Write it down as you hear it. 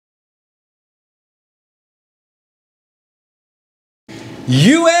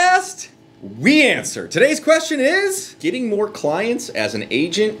You asked, we answer. Today's question is getting more clients as an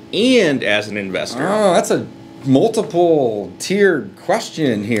agent and as an investor. Oh, that's a multiple tiered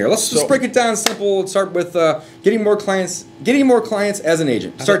question here. Let's just break it down simple. Let's start with getting more clients as an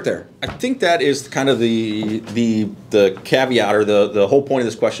agent. Start there. I think that is kind of the caveat, or the whole point of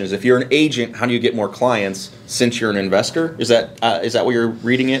this question is, if you're an agent, how do you get more clients since you're an investor? Is that what you're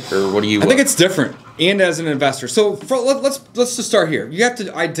reading it, or what do you? I think it's different. And as an investor, so let's just start here. You have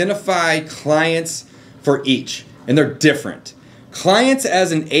to identify clients for each, and they're different. Clients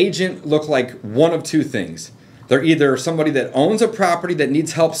as an agent look like one of two things. They're either somebody that owns a property that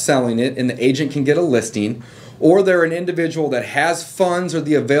needs help selling it, and the agent can get a listing, or they're an individual that has funds or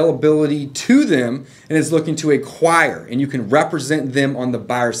the availability to them and is looking to acquire, and you can represent them on the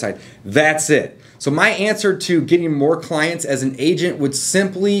buyer side. That's it. So my answer to getting more clients as an agent would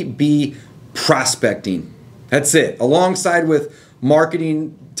simply be prospecting. That's it. Alongside with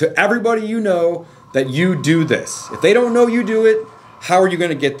marketing to everybody you know that you do this. If they don't know you do it, how are you going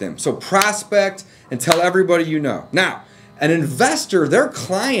to get them? So prospect and tell everybody you know. Now, an investor, their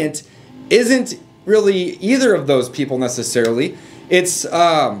client isn't really either of those people necessarily. It's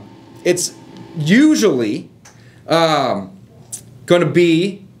usually going to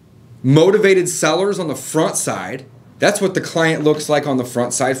be motivated sellers on the front side. That's what the client looks like on the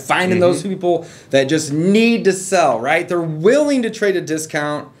front side. Finding those people that just need to sell, right? They're willing to trade a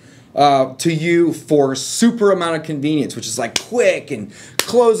discount to you for super amount of convenience, which is like quick and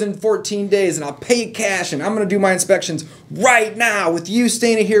close in 14 days, and I'll pay cash, and I'm going to do my inspections right now with you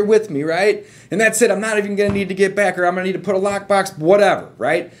staying here with me, right? And that's it. I'm not even going to need to get back, or I'm going to need to put a lockbox, whatever,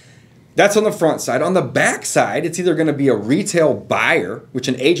 right? That's on the front side. On the back side, it's either going to be a retail buyer, which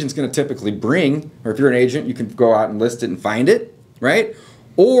an agent's going to typically bring, or if you're an agent, you can go out and list it and find it, right?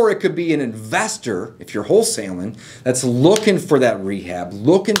 Or it could be an investor, if you're wholesaling, that's looking for that rehab,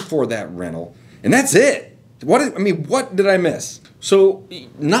 looking for that rental, and that's it. What did I miss? So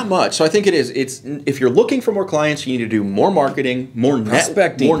not much. So I think it's if you're looking for more clients, you need to do more marketing, more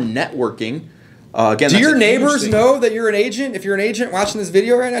prospecting, more networking. Again, do your neighbors know that you're an agent? If you're an agent watching this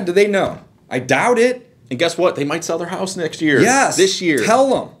video right now, do they know? I doubt it. And guess what? They might sell their house next year. Yes. This year. Tell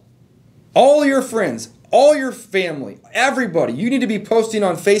them. All your friends, all your family, everybody. You need to be posting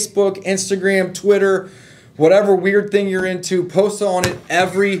on Facebook, Instagram, Twitter, whatever weird thing you're into. Post on it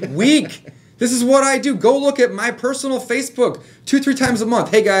every week. This is what I do. Go look at my personal Facebook 2-3 times a month.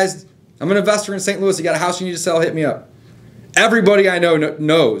 Hey guys, I'm an investor in St. Louis. You got a house you need to sell? Hit me up. Everybody I know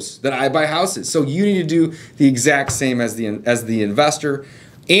knows that I buy houses. So you need to do the exact same as the investor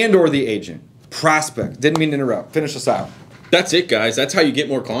and or the agent. Prospect. Didn't mean to interrupt. Finish us out. That's it, guys. That's how you get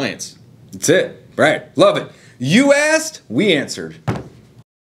more clients. That's it. Right. Love it. You asked, we answered.